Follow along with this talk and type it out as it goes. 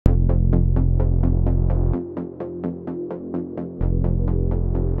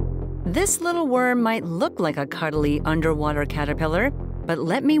This little worm might look like a cuddly underwater caterpillar, but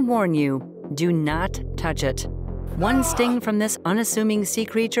let me warn you, do not touch it. One sting from this unassuming sea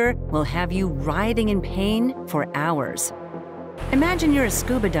creature will have you writhing in pain for hours. Imagine you're a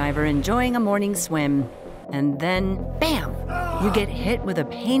scuba diver enjoying a morning swim, and then, bam! You get hit with a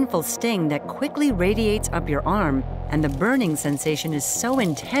painful sting that quickly radiates up your arm, and the burning sensation is so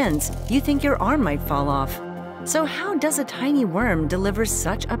intense you think your arm might fall off. So how does a tiny worm deliver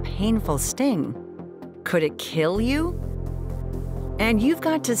such a painful sting? Could it kill you? And you've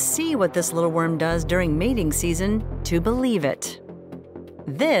got to see what this little worm does during mating season to believe it.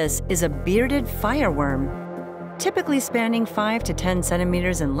 This is a bearded fireworm. Typically spanning 5 to 10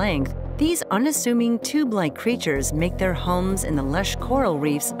 centimeters in length, these unassuming tube-like creatures make their homes in the lush coral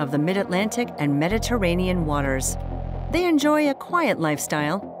reefs of the mid-Atlantic and Mediterranean waters. They enjoy a quiet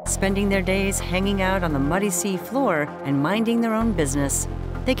lifestyle, spending their days hanging out on the muddy sea floor and minding their own business.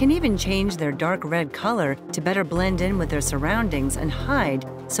 They can even change their dark red color to better blend in with their surroundings and hide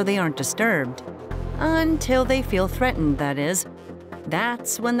so they aren't disturbed. Until they feel threatened, that is.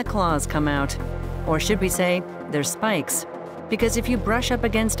 That's when the claws come out. Or should we say, their spikes. Because if you brush up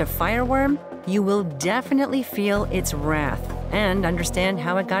against a fireworm, you will definitely feel its wrath and understand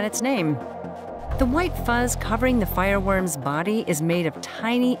how it got its name. The white fuzz covering the fireworm's body is made of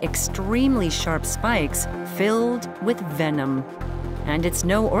tiny, extremely sharp spikes filled with venom. And it's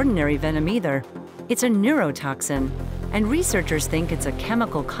no ordinary venom either. It's a neurotoxin, and researchers think it's a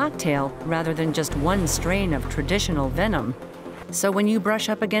chemical cocktail rather than just one strain of traditional venom. So when you brush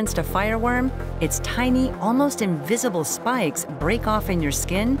up against a fireworm, its tiny, almost invisible spikes break off in your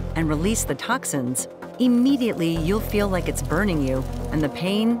skin and release the toxins. Immediately, you'll feel like it's burning you, and the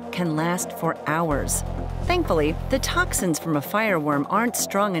pain can last for hours. Thankfully, the toxins from a fireworm aren't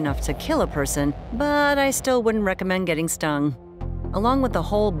strong enough to kill a person, but I still wouldn't recommend getting stung. Along with the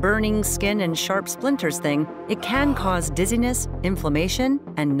whole burning skin and sharp splinters thing, it can cause dizziness, inflammation,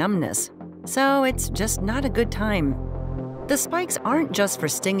 and numbness. So it's just not a good time. The spikes aren't just for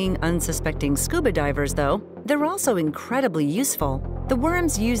stinging unsuspecting scuba divers, though. They're also incredibly useful. The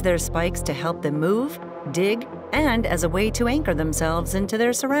worms use their spikes to help them move, dig, and as a way to anchor themselves into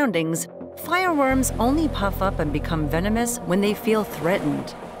their surroundings. Fireworms only puff up and become venomous when they feel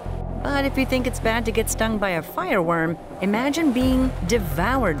threatened. But if you think it's bad to get stung by a fireworm, imagine being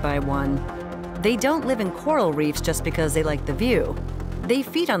devoured by one. They don't live in coral reefs just because they like the view. They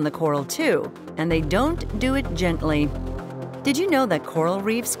feed on the coral too, and they don't do it gently. Did you know that coral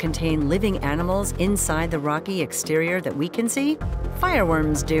reefs contain living animals inside the rocky exterior that we can see?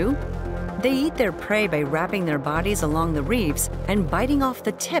 Fireworms do. They eat their prey by wrapping their bodies along the reefs and biting off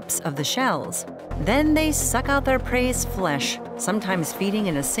the tips of the shells. Then they suck out their prey's flesh, sometimes feeding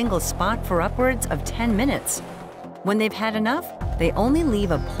in a single spot for upwards of 10 minutes. When they've had enough, they only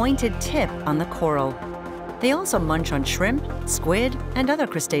leave a pointed tip on the coral. They also munch on shrimp, squid, and other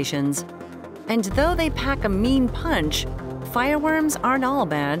crustaceans. And though they pack a mean punch, fireworms aren't all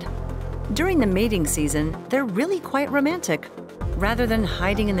bad. During the mating season, they're really quite romantic. Rather than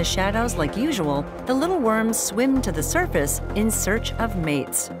hiding in the shadows like usual, the little worms swim to the surface in search of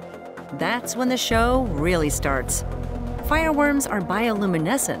mates. That's when the show really starts. Fireworms are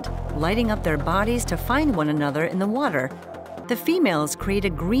bioluminescent, lighting up their bodies to find one another in the water. The females create a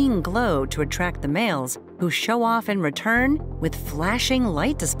green glow to attract the males, who show off in return with flashing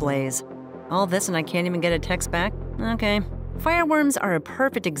light displays. All this and I can't even get a text back? Okay. Fireworms are a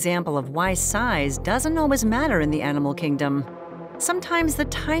perfect example of why size doesn't always matter in the animal kingdom. Sometimes the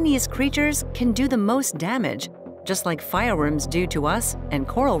tiniest creatures can do the most damage, just like fireworms do to us and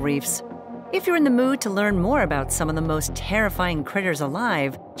coral reefs. If you're in the mood to learn more about some of the most terrifying critters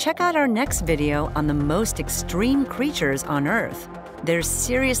alive, check out our next video on the most extreme creatures on Earth. They're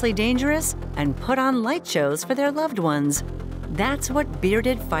seriously dangerous and put on light shows for their loved ones. That's what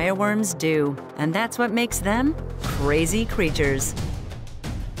bearded fireworms do, and that's what makes them crazy creatures.